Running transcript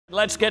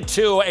Let's get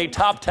to a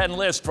top 10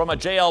 list from a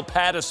J.L.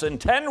 Pattison.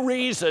 10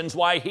 reasons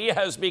why he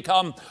has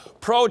become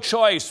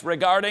pro-choice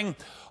regarding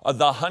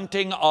the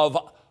hunting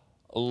of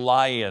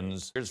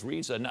lions. Here's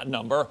reason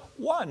number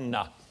 1.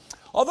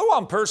 Although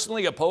I'm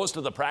personally opposed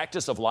to the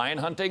practice of lion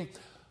hunting,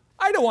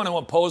 I don't want to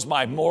impose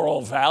my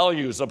moral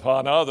values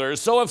upon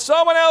others. So if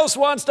someone else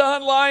wants to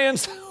hunt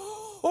lions,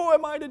 who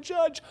am I to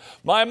judge?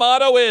 My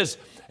motto is,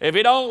 if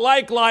you don't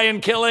like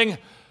lion killing,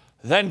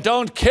 then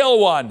don't kill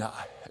one.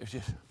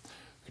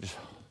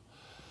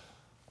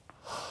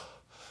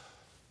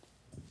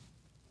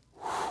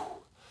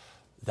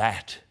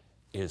 That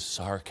is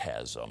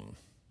sarcasm.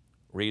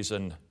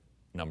 Reason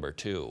number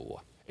 2.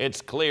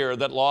 It's clear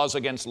that laws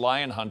against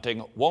lion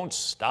hunting won't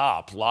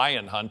stop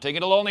lion hunting.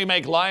 It'll only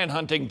make lion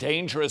hunting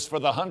dangerous for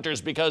the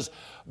hunters, because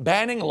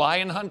banning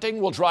lion hunting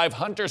will drive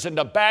hunters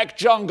into back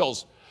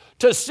jungles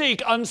to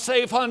seek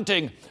unsafe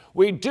hunting.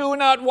 We do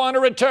not want to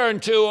return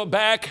to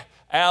back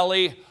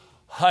alley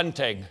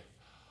hunting.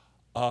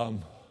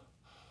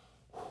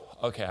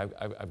 Okay,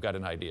 I've got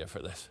an idea for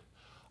this.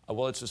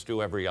 Well, let's just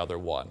do every other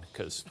one,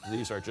 because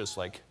these are just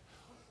like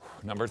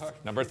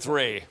number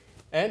 3.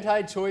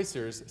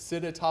 Anti-choicers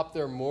sit atop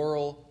their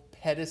moral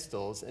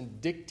pedestals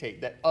and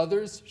dictate that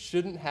others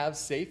shouldn't have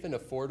safe and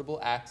affordable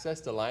access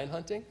to lion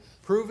hunting,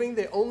 proving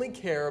they only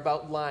care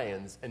about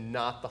lions and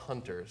not the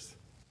hunters.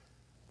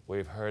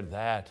 We've heard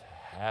that,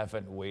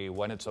 haven't we?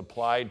 When it's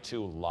applied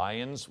to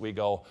lions, we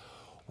go,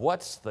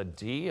 what's the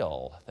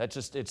deal?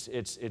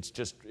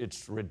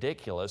 It's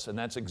ridiculous, and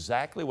that's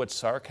exactly what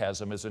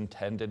sarcasm is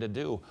intended to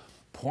do.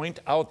 Point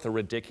out the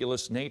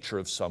ridiculous nature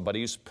of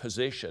somebody's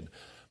position.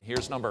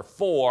 Here's number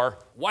 4.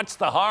 What's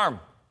the harm?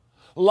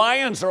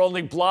 Lions are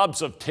only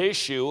blobs of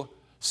tissue,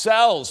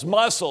 cells,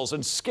 muscles,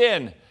 and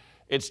skin.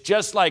 It's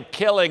just like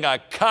killing a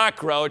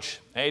cockroach.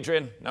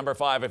 Adrian, number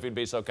 5, if you'd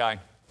be so kind.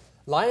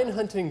 Lion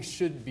hunting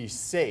should be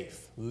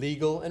safe,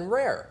 legal, and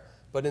rare.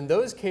 But in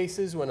those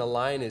cases when a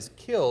lion is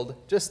killed,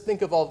 just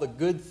think of all the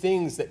good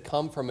things that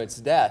come from its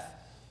death.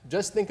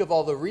 Just think of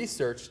all the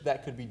research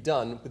that could be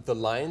done with the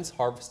lion's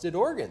harvested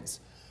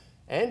organs.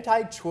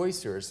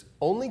 Anti-choicers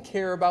only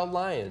care about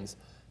lions,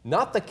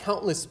 not the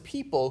countless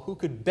people who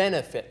could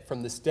benefit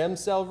from the stem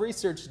cell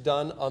research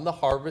done on the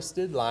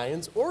harvested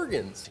lion's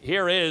organs.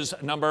 Here is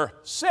number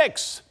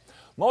 6.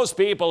 Most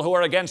people who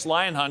are against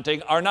lion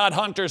hunting are not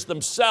hunters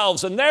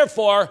themselves, and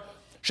therefore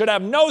should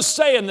have no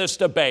say in this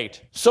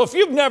debate. So if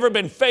you've never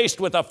been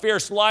faced with a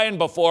fierce lion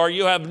before,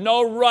 you have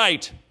no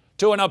right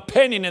to an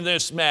opinion in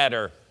this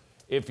matter.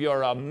 If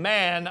you're a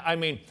man,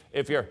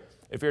 if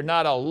you're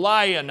not a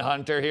lion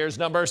hunter, here's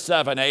number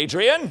 7.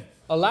 Adrian?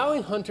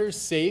 Allowing hunters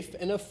safe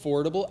and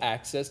affordable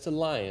access to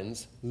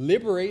lions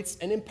liberates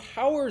and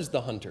empowers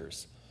the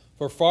hunters.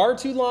 For far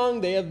too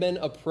long, they have been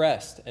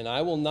oppressed, and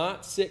I will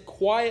not sit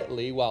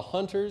quietly while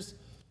hunters...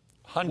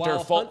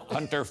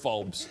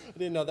 Hunterphobes. I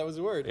didn't know that was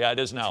a word. Yeah, it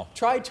is now.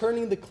 Try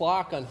turning the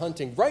clock on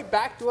hunting right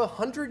back to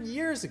 100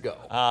 years ago.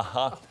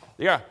 Uh-huh.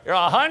 You're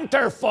a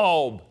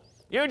hunterphobe.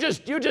 You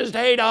just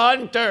hate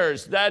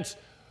hunters.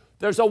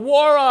 There's a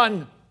war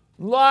on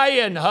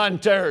lion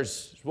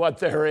hunters, is what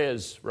there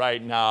is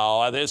right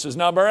now. This is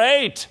number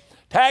 8.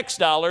 Tax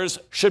dollars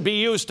should be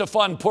used to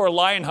fund poor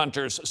lion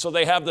hunters so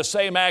they have the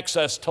same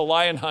access to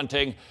lion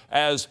hunting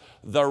as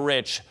the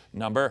rich.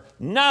 Number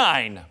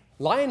 9.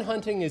 Lion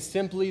hunting is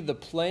simply the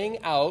playing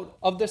out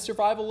of the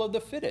survival of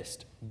the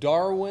fittest.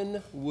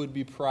 Darwin would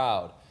be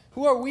proud.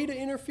 Who are we to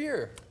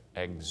interfere?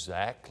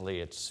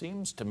 Exactly. It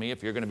seems to me,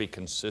 if you're going to be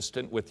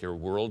consistent with your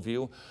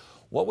worldview,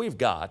 what we've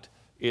got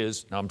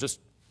is, now I'm just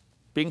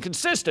being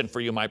consistent for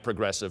you, my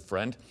progressive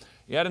friend.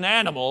 You had an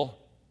animal,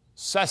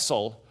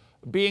 Cecil,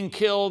 being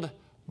killed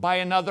by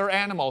another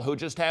animal who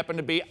just happened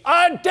to be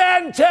a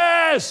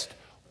dentist.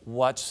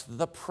 What's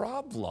the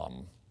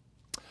problem?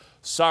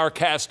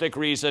 Sarcastic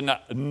reason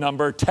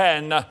number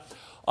 10.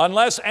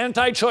 Unless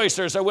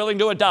anti-choicers are willing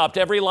to adopt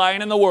every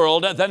lion in the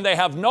world, then they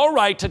have no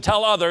right to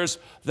tell others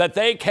that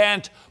they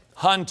can't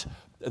hunt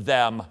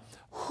them.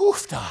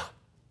 Hoofda,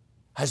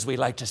 as we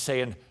like to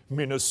say in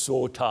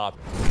Minnesota.